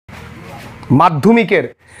মাধ্যমিকের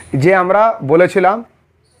যে আমরা বলেছিলাম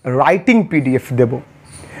রাইটিং পিডিএফ দেব,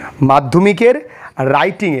 মাধ্যমিকের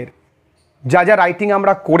রাইটিংয়ের যা যা রাইটিং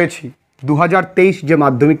আমরা করেছি 2023 যে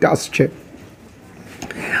মাধ্যমিকটা আসছে,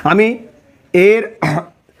 আমি এর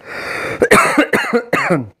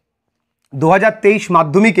 2023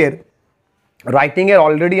 মাধ্যমিকের রাইটিংয়ের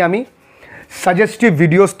অলরেডি আমি সাজেস্টিভ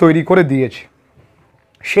ভিডিওস তৈরি করে দিয়েছি।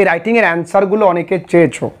 সেই রাইটিংয়ের অ্যান্সারগুলো অনেকে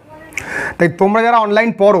চেয়েছো, তাই তোমরা যারা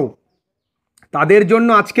অনলাইন পড়ো তাদের জন্য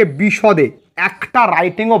আজকে বিশদে একটা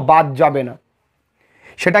রাইটিংও বাদ যাবে না।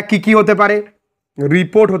 সেটা কি কি হতে পারে?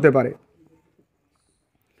 রিপোর্ট হতে পারে,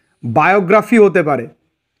 বায়োগ্রাফি হতে পারে,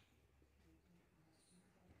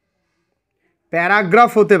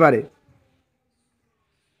 প্যারাগ্রাফ হতে পারে,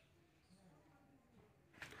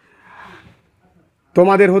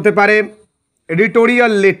 তোমাদের হতে পারে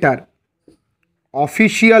এডিটোরিয়াল লেটার,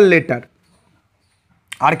 অফিসিয়াল লেটার,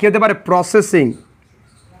 আর কি হতে পারে প্রসেসিং,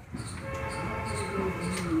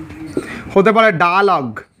 হতে পারে ডায়ালগ।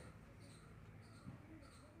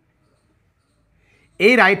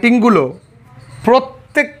 এই রাইটিংগুলো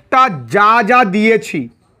প্রত্যেকটা যা যা দিয়েছি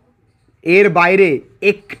এর বাইরে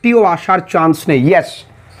একটিও আসার চান্স নেই। ইয়েস,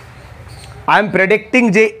 আই এম প্রেডিক্টিং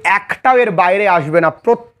যে একটাও এর বাইরে আসবে না,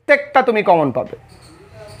 প্রত্যেকটা তুমি কমন পাবে।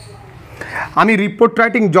 আমি রিপোর্ট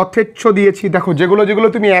রাইটিং যথেচ্ছ দিয়েছি, দেখো যেগুলো যেগুলো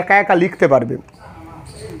তুমি একা একা লিখতে পারবে,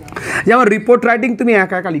 যেমন রিপোর্ট রাইটিং তুমি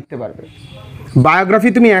একা একা লিখতে পারবে, বায়োগ্রাফি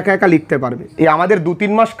তুমি একা একা লিখতে পারবে। এই আমাদের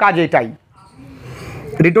 2-3 মাস কাজ এটাই।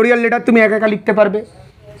 এডিটোরিয়াল লেটার তুমি একা একা লিখতে পারবে,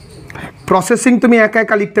 প্রসেসিং তুমি একা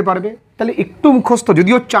একা লিখতে পারবে। তাহলে একটু মুখস্থ,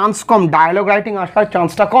 যদিও চান্স কম, ডায়ালগ রাইটিং আসার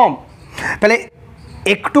চান্সটা কম, তাহলে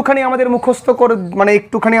একটুখানি আমাদের মুখস্থ করে, মানে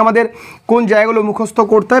একটুখানি আমাদের কোন জায়গাগুলো মুখস্থ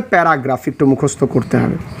করতে হয়, প্যারাগ্রাফ একটু মুখস্থ করতে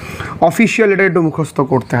হবে, অফিসিয়াল লেটার একটু মুখস্থ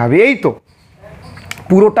করতে হবে। এই তো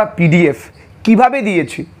পুরোটা পিডিএফ কিভাবে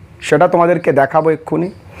দিয়েছি সেটা তোমাদেরকে দেখাবো এক্ষুনি।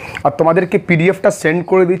 আর তোমাদেরকে পিডিএফটা সেন্ড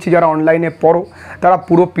করে দিচ্ছি, যারা অনলাইনে পড়ো তারা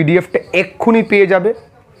পুরো পিডিএফটা এক্ষুনি পেয়ে যাবে।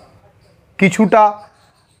 কিছুটা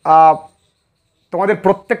তোমাদের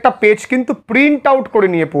প্রত্যেকটা পেজ কিন্তু প্রিন্ট আউট করে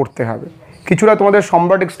নিয়ে পড়তে হবে, কিছুটা তোমাদের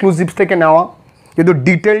সম্রাট এক্সক্লুসিভস থেকে নেওয়া, কিন্তু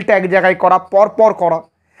ডিটেলটা এক জায়গায় করা, পরপর করা,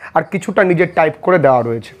 আর কিছুটা নিজের টাইপ করে দেওয়া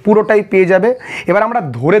রয়েছে, পুরোটাই পেয়ে যাবে। এবার আমরা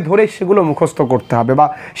ধরে ধরে সেগুলো মুখস্থ করতে হবে বা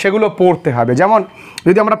সেগুলো পড়তে হবে। যেমন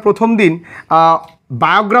যদি আমরা প্রথম দিন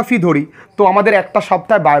বায়োগ্রাফি ধরি, তো আমাদের একটা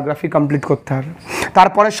সপ্তাহে বায়োগ্রাফি কমপ্লিট করতে হবে,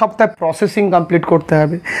 তারপরের সপ্তাহে প্রসেসিং কমপ্লিট করতে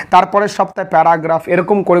হবে, তারপরের সপ্তাহে প্যারাগ্রাফ,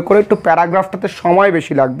 এরকম করে করে একটু প্যারাগ্রাফটাতে সময়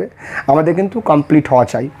বেশি লাগবে, আমাদের কিন্তু কমপ্লিট হওয়া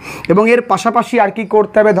চাই। এবং এর পাশাপাশি আর কি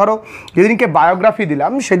করতে হবে, ধরো যেদিনকে বায়োগ্রাফি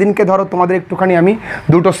দিলাম সেদিনকে ধরো তোমাদের একটুখানি আমি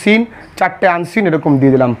 2টো সিন, 4টে আনসিন এরকম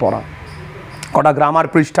দিয়ে দিলাম পড়া, কটা গ্রামার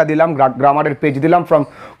পৃষ্ঠা দিলাম, গ্রামারের পেজ দিলাম ফ্রম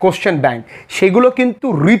কোশ্চেন ব্যাংক, সেগুলো কিন্তু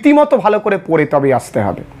রীতিমতো ভালো করে পড়ে তবেই আসতে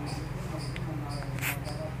হবে।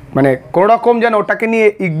 মানে কোনো রকম যেন ওটাকে নিয়ে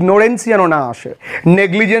ইগনোরেন্সি যেন না আসে,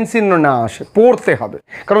 নেগলিজেন্সি যেন না আসে, পড়তে হবে,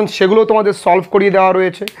 কারণ সেগুলো তোমাদের সলভ করিয়ে দেওয়া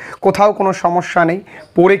রয়েছে, কোথাও কোনো সমস্যা নেই,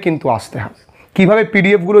 পড়ে কিন্তু আসতে হবে। কীভাবে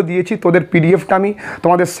পিডিএফগুলো দিয়েছি, তোদের পিডিএফটা আমি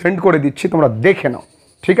তোমাদের সেন্ড করে দিচ্ছি, তোমরা দেখে নাও,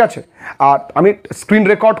 ঠিক আছে? আর আমি স্ক্রিন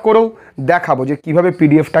রেকর্ড করেও দেখাবো যে কীভাবে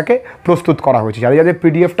পিডিএফটাকে প্রস্তুত করা হয়েছে। যাদের যাদের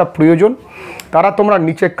পিডিএফটা প্রয়োজন তারা তোমরা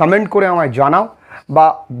নিচে কমেন্ট করে আমায় জানাও, বা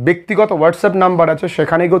ব্যক্তিগত হোয়াটসঅ্যাপ নাম্বার আছে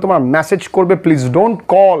সেখানে গিয়েও তোমরা মেসেজ করবে। প্লিজ ডোন্ট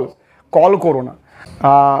কল করো না।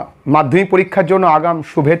 মাধ্যমিক পরীক্ষার জন্য আগাম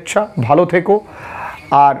শুভেচ্ছা, ভালো থেকো।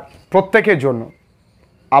 আর প্রত্যেকের জন্য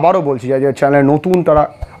আবারও বলছি, যারা চ্যানেলে নতুন তারা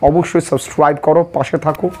অবশ্যই সাবস্ক্রাইব করো, পাশে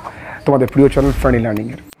থাকো তোমাদের প্রিয় চ্যানেল ফ্রেন্ডলি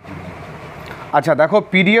লার্নিংয়ের। আচ্ছা দেখো,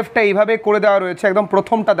 পিডিএফটা এইভাবে করে দেওয়া রয়েছে। একদম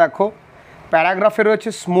প্রথমটা দেখো, প্যারাগ্রাফে রয়েছে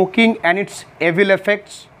smoking and it's evil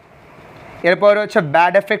effects, এরপরে রয়েছে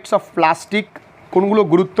ব্যাড এফেক্টস অফ প্লাস্টিক, কোনগুলো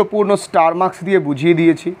গুরুত্বপূর্ণ স্টার মার্কস দিয়ে বুঝিয়ে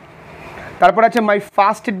দিয়েছি। তারপর আছে my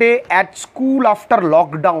first day at school after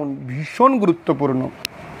lockdown, ভীষণ গুরুত্বপূর্ণ।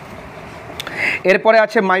 এরপরে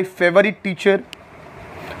আছে my favourite teacher,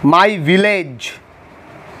 my village,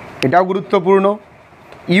 এটাও গুরুত্বপূর্ণ।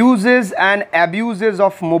 Uses and abuses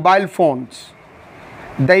of mobile phones,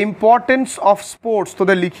 the importance of sports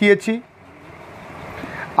তোদের লিখিয়েছি।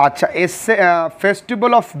 আচ্ছা, এসে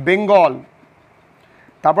ফেস্টিভ্যাল অফ বেঙ্গল।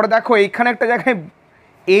 তারপরে দেখো এইখানে একটা জায়গায়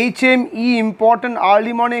HME important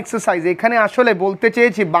early morning exercise, এখানে আসলে বলতে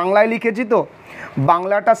চেয়েছি, বাংলায় লিখেছি তো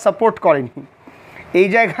বাংলাটা সাপোর্ট করেনি। এই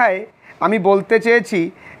জায়গায় আমি বলতে চেয়েছি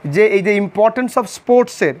যে এই যে ইম্পর্টেন্স অফ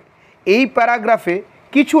স্পোর্টসের এই প্যারাগ্রাফে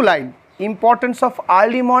কিছু line importance of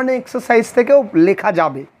early morning exercise থেকেও লেখা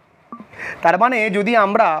যাবে। তার মানে যদি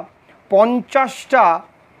আমরা 50টা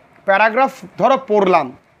প্যারাগ্রাফ ধরো পড়লাম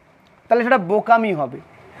তাহলে সেটা বোকামি হবে।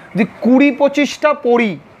 যদি 20-25টা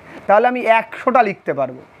পড়ি তাহলে আমি 100টা লিখতে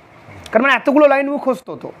পারবো, কারণ মানে এতগুলো লাইন মুখস্থ,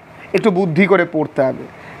 তো একটু বুদ্ধি করে পড়তে হবে।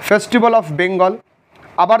 ফেস্টিভ্যাল অফ বেঙ্গল,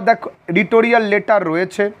 আবার দেখো এডিটোরিয়াল লেটার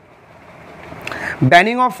রয়েছে,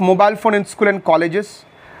 banning of mobile phone in school and colleges,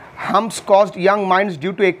 harms caused young minds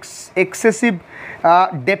due to excessive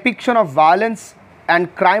depiction of violence and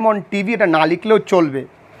crime on TV, এটা না লিখলেও চলবে।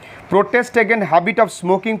 Protest again habit of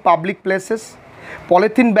smoking public places,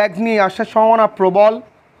 polythene bag নিয়ে আসার সম্ভাবনা প্রবল।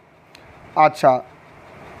 আচ্ছা,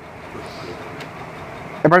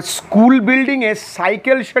 এবার স্কুল বিল্ডিংয়ে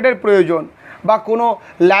সাইকেল শেডের প্রয়োজন বা কোনো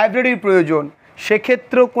লাইব্রেরির প্রয়োজন,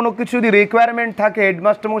 সেক্ষেত্রেও কোনো কিছু যদি রিকোয়ারমেন্ট থাকে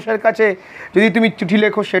হেডমাস্টার মশাইয়ের কাছে যদি তুমি চিঠি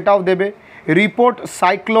লেখো সেটাও দেবে। রিপোর্ট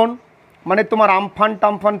সাইক্লোন মানে তোমার আমফান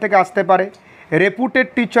টামফান থেকে আসতে পারে। রেপুটেড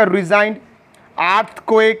teacher resigned,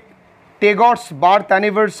 earthquake, Tagore's birth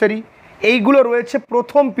anniversary, এইগুলো রয়েছে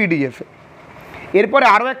প্রথম পিডিএফে। এরপরে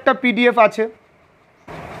আরও একটা পিডিএফ আছে,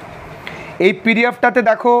 এই পিডিএফটাতে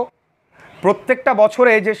দেখো প্রত্যেকটা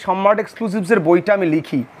বছরে যে সম্রাট এক্সক্লুসিভসের বইটা আমি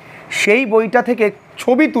লিখি সেই বইটা থেকে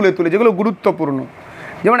ছবি তুলে তুলে যেগুলো গুরুত্বপূর্ণ,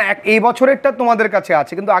 যেমন এই বছরেরটা তোমাদের কাছে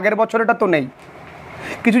আছে কিন্তু আগের বছরেরটা তো নেই,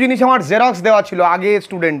 কিছু জিনিস আমার জেরক্স দেওয়া ছিল আগে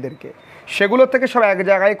স্টুডেন্টদেরকে, সেগুলো থেকে সব এক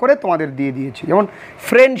জায়গায় করে তোমাদের দিয়ে দিয়েছি। যেমন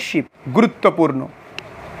ফ্রেন্ডশিপ গুরুত্বপূর্ণ,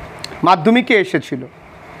 মাধ্যমিকে এসেছিল।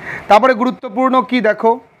 তারপরে গুরুত্বপূর্ণ কি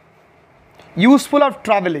দেখো, ইউজফুল অফ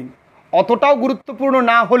ট্রাভেলিং, অতটাও গুরুত্বপূর্ণ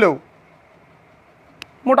না হলেও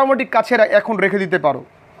মোটামুটি কাছে এখন রেখে দিতে পারো।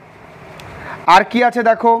 আর কি আছে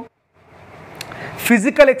দেখো,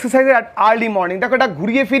 ফিজিক্যাল এক্সারসাইজের অ্যাট আর্লি মর্নিং, দেখো এটা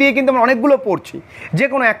ঘুরিয়ে ফিরিয়ে কিন্তু আমরা অনেকগুলো পড়ছি, যে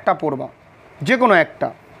কোনো একটা পড়বা, যে কোনো একটা।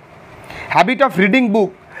 হ্যাবিট অফ রিডিং বুক,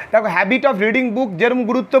 দেখো হ্যাবিট অফ রিডিং বুক যেরকম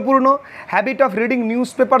গুরুত্বপূর্ণ, habit of reading news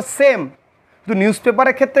paper same, কিন্তু নিউজ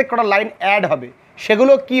পেপারের ক্ষেত্রে কটা লাইন অ্যাড হবে,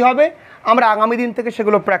 সেগুলো কি হবে আমরা আগামী দিন থেকে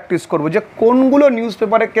সেগুলো প্র্যাকটিস করব, যে কোনগুলো নিউজ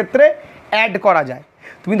পেপারের ক্ষেত্রে অ্যাড করা যায়।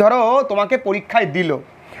 তুমি ধরো তোমাকে পরীক্ষায় দিল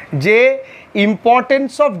যে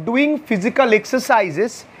importance of doing physical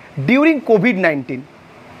exercises during COVID-19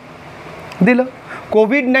 দিল,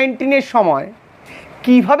 কোভিড-19 সময়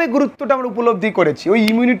কীভাবে গুরুত্বটা আমরা উপলব্ধি করেছি ওই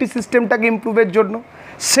ইমিউনিটি সিস্টেমটাকে ইমপ্রুভের জন্য,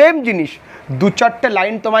 সেম জিনিস 2-4টে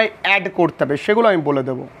লাইন তোমায় অ্যাড করতে হবে, সেগুলো আমি বলে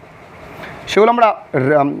দেবো, সেগুলো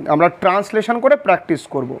আমরা ট্রান্সলেশন করে প্র্যাকটিস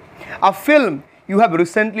করব। A film you have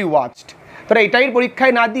recently watched, তারা এটাই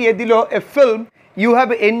পরীক্ষায় না দিয়ে দিল এ film you have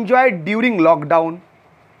enjoyed during lockdown,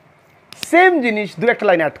 same জিনিস 2-1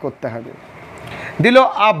 লাইন অ্যাড করতে হবে। দিল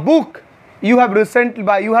আ বুক ইউ হ্যাভ রিসেন্টলি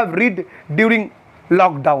বা you have read during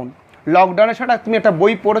lockdown, লকডাউনের সাথে তুমি একটা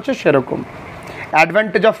বই পড়েছো সেরকম।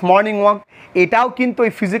 অ্যাডভান্টেজ অফ মর্নিং ওয়াক, এটাও কিন্তু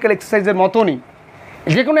ওই ফিজিক্যাল এক্সারসাইজের মতনই,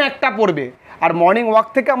 যে কোনো একটা পড়বে। আর মর্নিং ওয়াক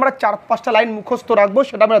থেকে আমরা 4-5টা লাইন মুখস্থ রাখবো,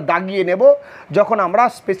 সেটা আমরা দাগিয়ে নেব যখন আমরা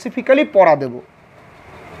স্পেসিফিক্যালি পড়া দেব।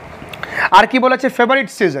 আর কি বলেছে, ফেভারিট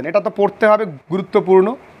সিজন, এটা তো পড়তে হবে, গুরুত্বপূর্ণ।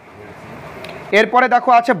 এরপরে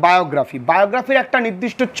দেখো আছে বায়োগ্রাফি, বায়োগ্রাফির একটা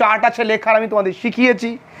নির্দিষ্ট চার্ট আছে লেখার, আমি তোমাদের শিখিয়েছি,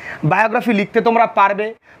 বায়োগ্রাফি লিখতে তোমরা পারবে।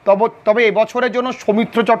 তবে এবছরের জন্য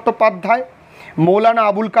সৌমিত্র চট্টোপাধ্যায়, মৌলানা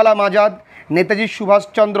আবুল কালাম আজাদ, নেতাজি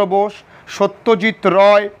সুভাষচন্দ্র বোস, সত্যজিৎ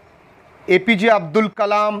রয়, এপিজে আব্দুল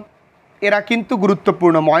কালাম, এরা কিন্তু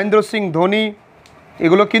গুরুত্বপূর্ণ, মহেন্দ্র সিং ধোনি,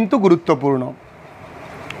 এগুলো কিন্তু গুরুত্বপূর্ণ।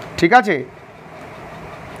 ঠিক আছে,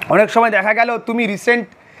 অনেক সময় দেখা গেল তুমি রিসেন্ট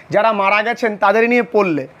যারা মারা গেছেন তাদের নিয়ে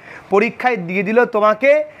পড়লে, পরীক্ষায় দিয়ে দিল তোমাকে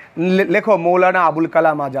লেখো মৌলানা আবুল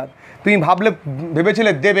কালাম আজাদ, তুমি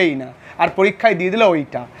ভেবেছিলে দেবেই না, আর পরীক্ষায় দিয়ে দিল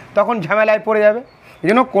ওইটা, তখন ঝামেলায় পড়ে যাবে। এই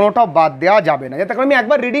জন্য কোনোটাও বাদ দেওয়া যাবে না, যাতে করে আমি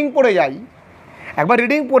একবার রিডিং পড়ে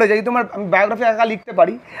যাই, তোমার আমি বায়োগ্রাফি একা লিখতে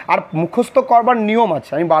পারি। আর মুখস্থ করবার নিয়ম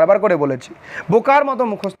আছে, আমি বারবার করে বলেছি, বোকার মতো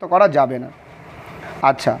মুখস্থ করা যাবে না।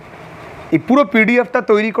 আচ্ছা, এই পুরো পিডিএফটা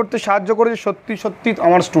তৈরি করতে সাহায্য করেছে সত্যি সত্যি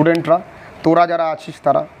আমার স্টুডেন্টরা, তোরা যারা আছিস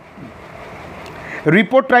তারা।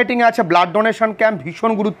 রিপোর্ট রাইটিংয়ে আছে ব্লাড ডোনেশন ক্যাম্প,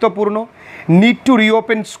 ভীষণ গুরুত্বপূর্ণ। নিড টু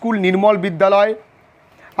রিওপেন স্কুল, নির্মল বিদ্যালয়।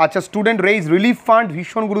 আচ্ছা, স্টুডেন্ট রেইজ রিলিফ ফান্ড,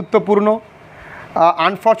 ভীষণ গুরুত্বপূর্ণ।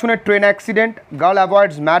 Unfortunate train accident, girl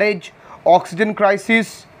avoids marriage, oxygen crisis,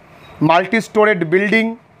 multi storeyed building,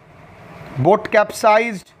 boat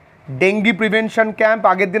ক্যাপসাইজড, dengue prevention camp,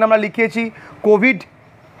 আগের দিন আমরা লিখিয়েছি, Covid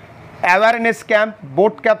awareness camp,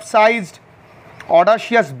 boat ক্যাপসাইজড,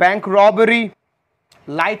 audacious bank robbery,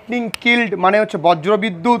 lightning killed মানে হচ্ছে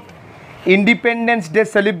বজ্রবিদ্যুৎ, ইন্ডিপেন্ডেন্স ডে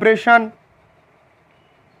সেলিব্রেশন।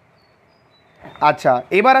 আচ্ছা,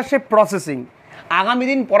 এবার আসে প্রসেসিং, আগামী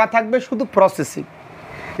দিন পড়া থাকবে শুধু প্রসেসিং,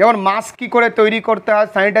 যেমন মাস্ক কী করে তৈরি করতে হয়,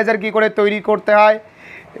 স্যানিটাইজার কী করে তৈরি করতে হয়,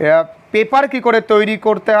 পেপার কী করে তৈরি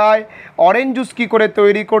করতে হয়, অরেঞ্জ জুস কী করে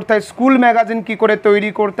তৈরি করতে হয়, স্কুল ম্যাগাজিন কী করে তৈরি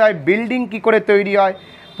করতে হয়, বিল্ডিং কী করে তৈরি হয়,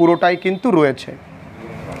 পুরোটাই কিন্তু রয়েছে।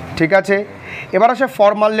 ঠিক আছে, এবার আসে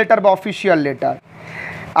ফর্মাল লেটার বা অফিসিয়াল লেটার।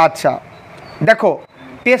 আচ্ছা দেখো,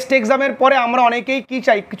 টেস্ট এক্সামের পরে আমরা অনেকেই কী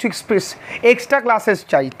চাই, কিছু এক্সট্রা ক্লাসেস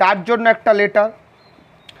চাই, তার জন্য একটা লেটার।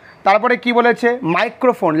 তারপরে কি বলেছে,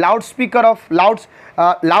 microphone, loud speaker of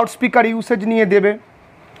loud speaker usage নিয়ে দেবে,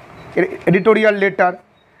 এডিটোরিয়াল লেটার।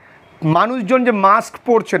 মানুষজন যে মাস্ক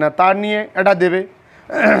পরছে না তার নিয়ে এটা দেবে।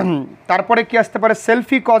 তারপরে কি আসতে পারে,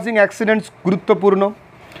 সেলফি কজিং অ্যাক্সিডেন্টস গুরুত্বপূর্ণ।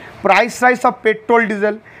 Price rice of petrol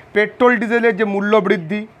diesel, petrol ডিজেলের যে মূল্য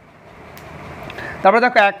বৃদ্ধি। তারপরে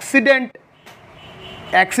দেখো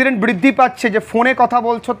অ্যাক্সিডেন্ট বৃদ্ধি পাচ্ছে, যে ফোনে কথা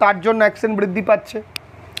বলছো তার জন্য অ্যাক্সিডেন্ট বৃদ্ধি পাচ্ছে।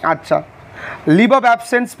 আচ্ছা, লিভ অফ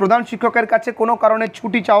অ্যাবসেন্স, প্রধান শিক্ষকের কাছে কোনো কারণে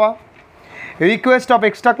ছুটি চাওয়া। রিকোয়েস্ট অফ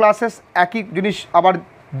এক্সট্রা ক্লাসেস, একই জিনিস আবার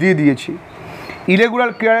দিয়ে দিয়েছি।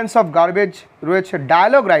 ইরেগুলার ক্লিয়ারেন্স অফ গার্বেজ রয়েছে।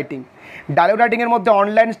 ডায়ালগ রাইটিং, ডায়ালগ রাইটিংয়ের মধ্যে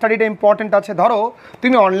অনলাইন স্টাডিটা ইম্পর্টেন্ট আছে। ধরো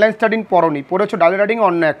তুমি অনলাইন স্টাডিং পড়েছো, ডায়ালগ রাইটিং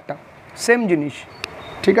অন্য একটা, সেম জিনিস,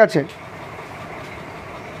 ঠিক আছে।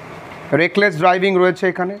 রেকলেস ড্রাইভিং রয়েছে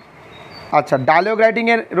এখানে। আচ্ছা, ডায়ালগ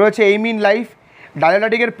রাইটিংয়ের রয়েছে এইম ইন লাইফ। ডায়ালগ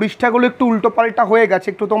রাইটিংয়ের পৃষ্ঠাগুলো একটু উল্টোপাল্টা হয়ে গেছে,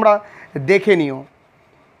 একটু তোমরা দেখে নিও,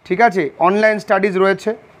 ঠিক আছে। অনলাইন স্টাডিজ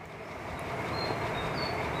রয়েছে,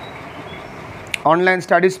 অনলাইন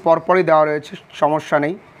স্টাডিজ পরপরই দেওয়া রয়েছে, সমস্যা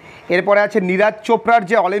নেই। এরপরে আছে নীরাজ চোপড়ার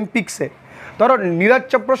যে অলিম্পিক্সে, ধরো নীরাজ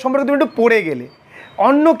চোপড়া সম্পর্কে তুমি একটু পড়ে গেলে,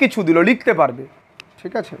 অন্য কিছু দিল, লিখতে পারবে,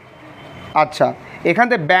 ঠিক আছে। আচ্ছা, এখান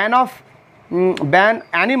থেকে ban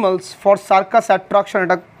animals for circus attraction,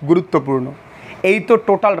 এটা গুরুত্বপূর্ণ। এই তো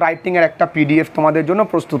টোটাল রাইটিংয়ের একটা পিডিএফ তোমাদের জন্য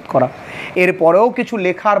প্রস্তুত করা। এরপরেও কিছু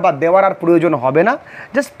লেখার বা দেওয়ার আর প্রয়োজন হবে না,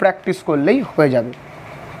 জাস্ট প্র্যাকটিস করলেই হয়ে যাবে।